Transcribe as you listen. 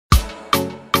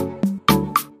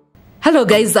Hello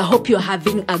guys, I hope you're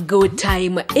having a good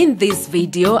time. In this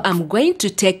video, I'm going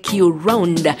to take you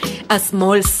round a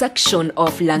small section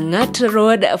of Langata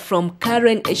Road from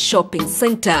Karen Shopping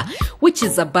Center, which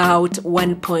is about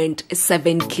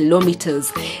 1.7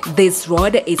 kilometers. This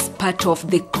road is part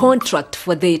of the contract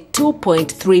for the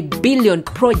 2.3 billion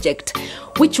project,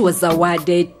 which was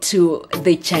awarded to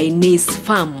the Chinese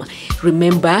firm.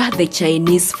 Remember, the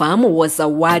Chinese firm was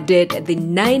awarded the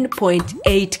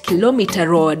 9.8 kilometer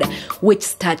road, which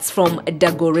starts from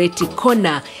Dagoretti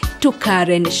Corner to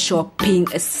Karen Shopping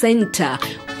Center.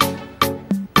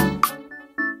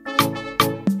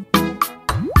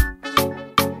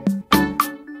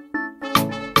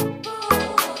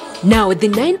 Now, the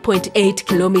 9.8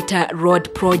 kilometer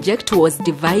road project was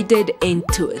divided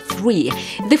into three.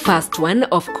 The first one,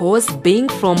 of course, being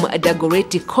from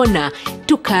Dagoretti Corner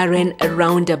to Karen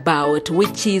Roundabout,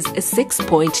 which is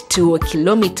 6.2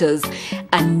 kilometers.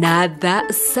 Another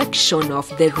section of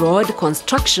the road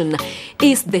construction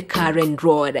is the Karen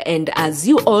Road, and as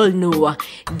you all know,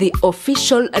 the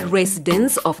official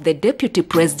residence of the Deputy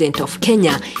President of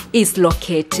Kenya is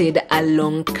located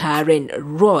along Karen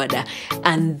Road.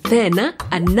 And then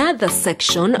another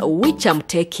section which I'm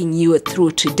taking you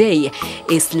through today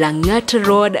is Langata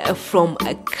Road from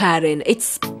Karen.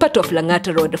 It's part of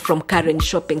Langata Road from Karen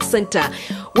Shopping Center,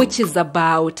 which is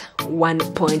about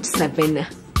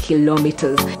 1.7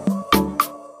 kilometers.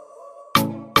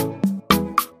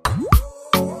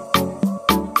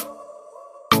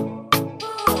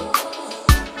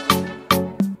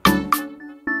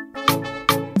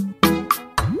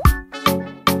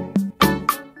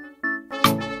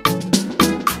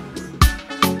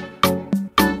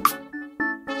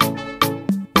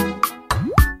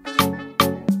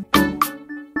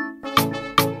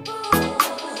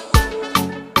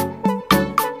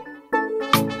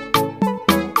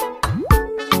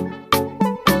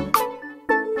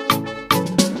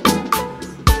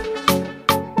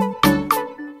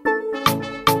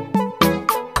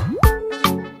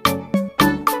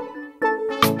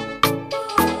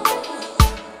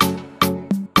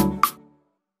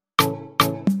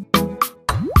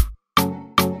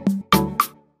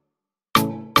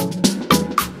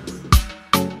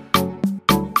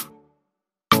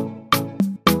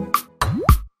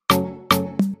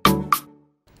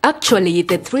 Actually,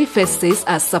 the three phases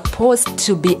are supposed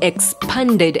to be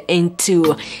expanded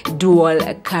into dual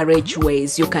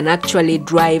carriageways. You can actually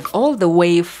drive all the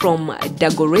way from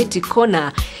Dagoretti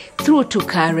Corner through to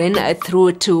Karen,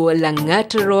 through to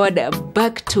Langata Road,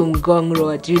 back to Ngong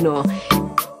Road, you know.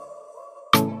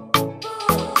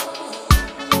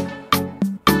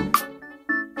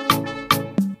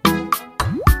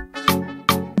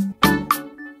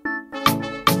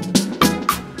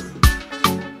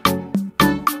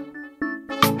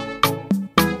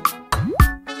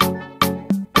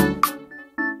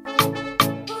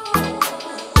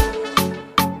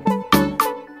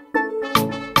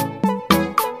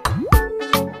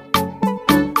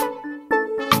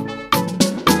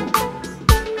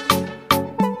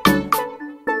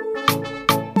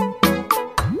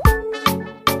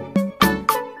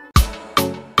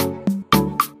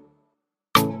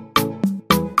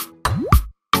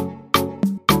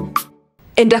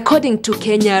 And according to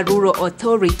Kenya Rural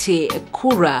Authority,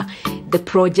 KURA, the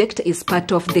project is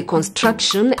part of the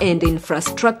construction and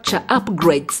infrastructure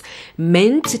upgrades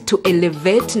meant to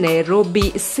elevate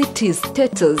Nairobi city's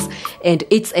status and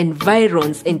its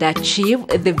environs and achieve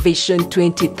the Vision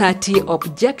 2030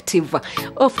 objective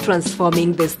of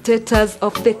transforming the status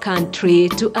of the country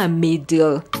to a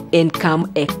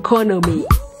middle-income economy.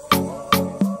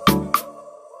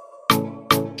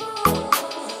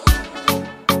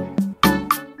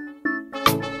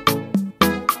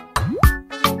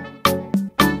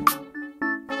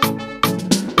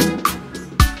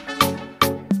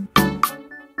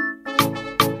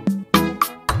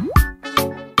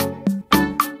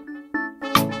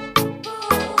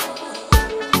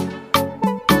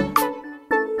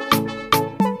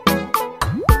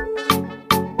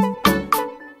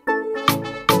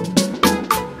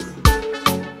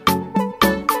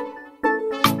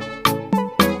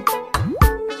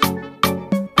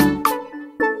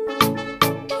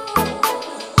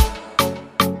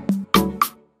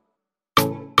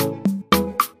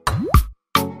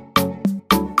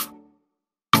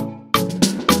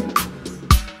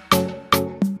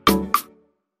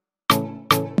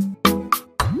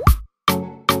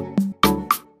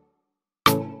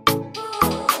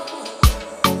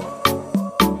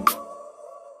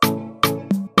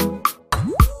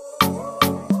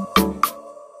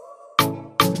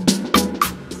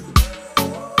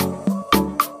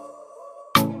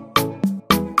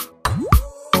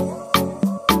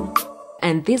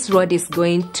 and this road is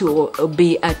going to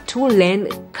be a 2-lane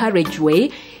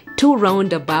carriageway, 2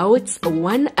 roundabouts,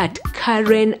 one at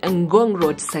Karen Ngong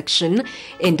Road section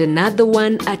and another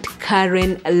one at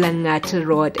Karen Langata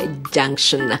Road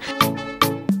junction.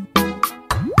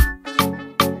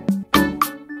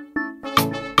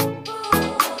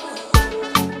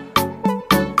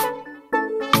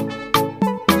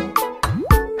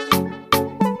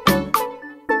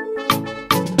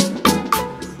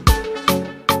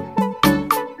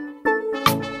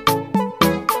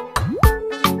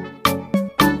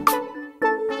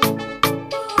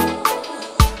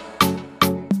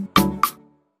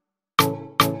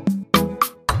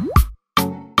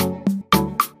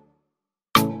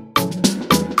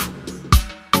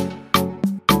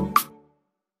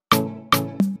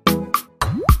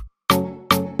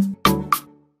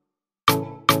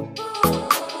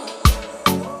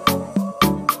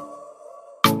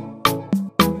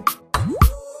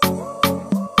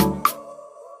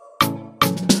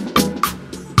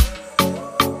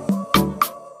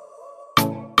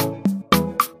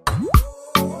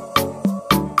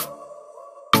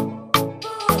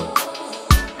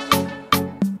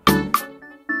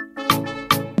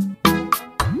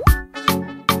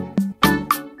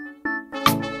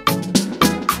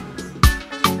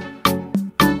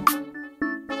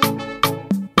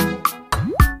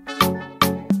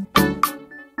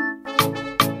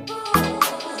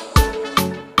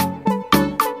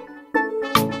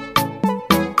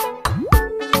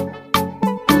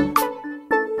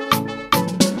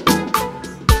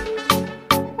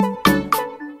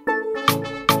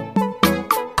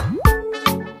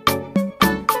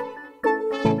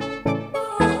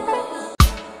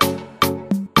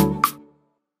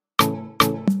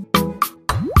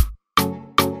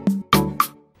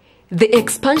 The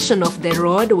expansion of the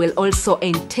road will also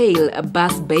entail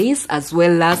bus bays as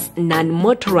well as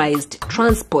non-motorized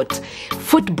transport,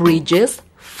 footbridges,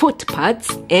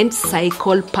 footpaths and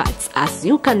cycle paths, as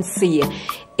you can see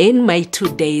in my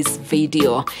today's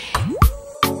video.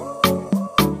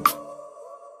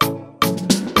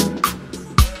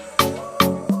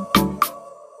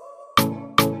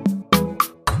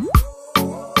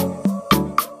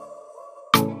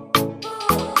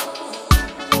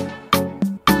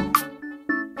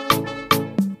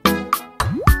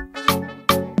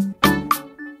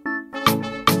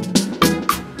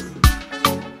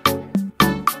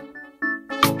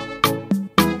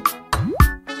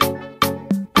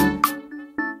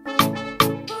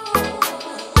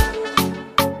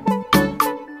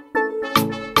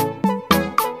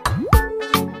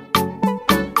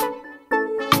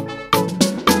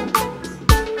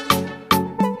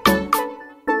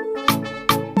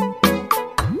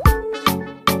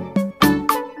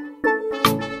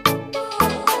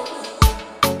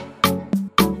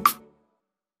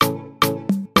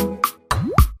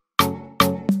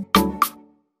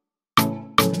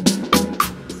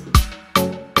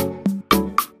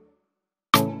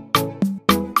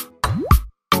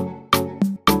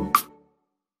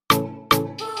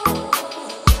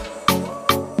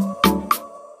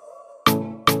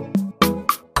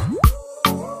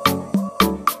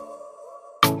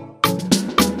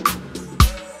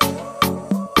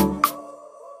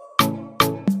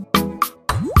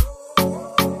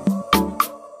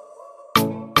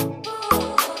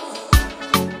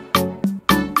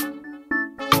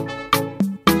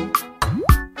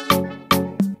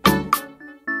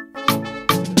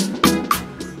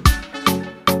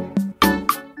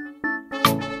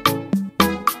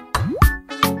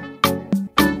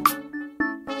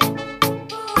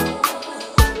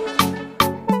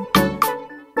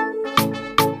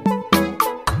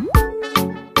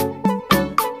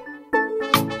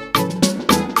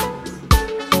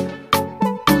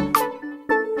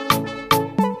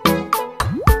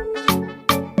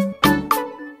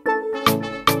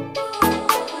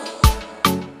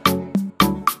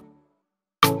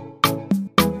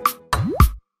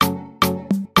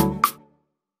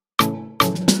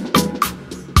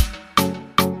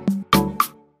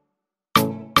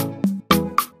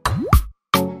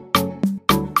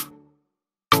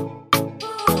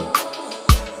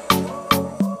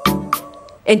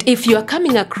 And if you are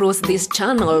coming across this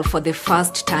channel for the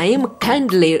first time,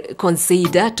 kindly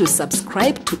consider to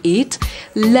subscribe to it,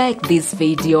 like this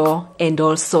video, and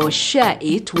also share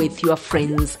it with your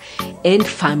friends and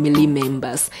family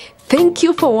members. Thank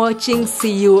you for watching.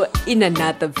 See you in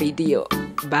another video.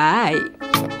 Bye.